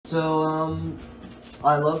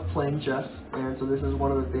I love playing chess, and so this is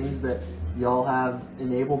one of the things that y'all have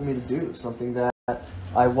enabled me to do, something that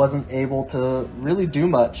I wasn't able to really do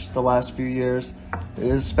much the last few years,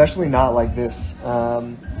 especially not like this.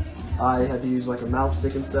 I had to use like a mouse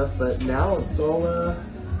stick and stuff, but now it's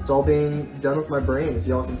all being done with my brain. If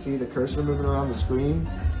y'all can see the cursor moving around the screen,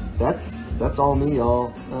 that's all me,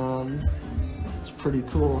 y'all. It's pretty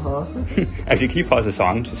cool, huh? Actually, can you pause the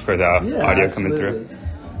song just for the audio coming through?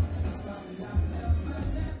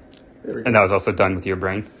 And that was also done with your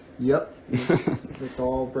brain? Yep. It's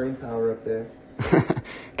all brain power up there.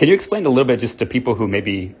 Can you explain a little bit just to people who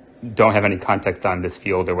maybe don't have any context on this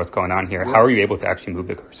field or what's going on here? How are you able to actually move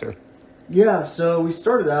the cursor? Yeah, so we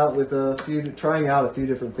started out with trying out a few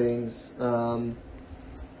different things.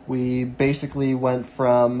 We basically went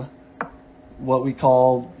from what we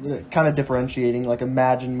call kind of differentiating, like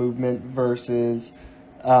imagined movement versus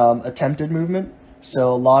attempted movement.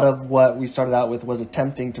 So a lot of what we started out with was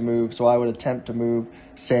attempting to move. So I would attempt to move,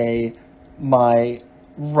 say, my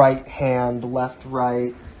right hand, left,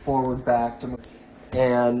 right, forward, back to move.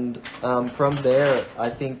 And from there,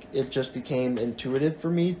 I think it just became intuitive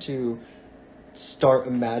for me to start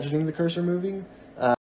imagining the cursor moving.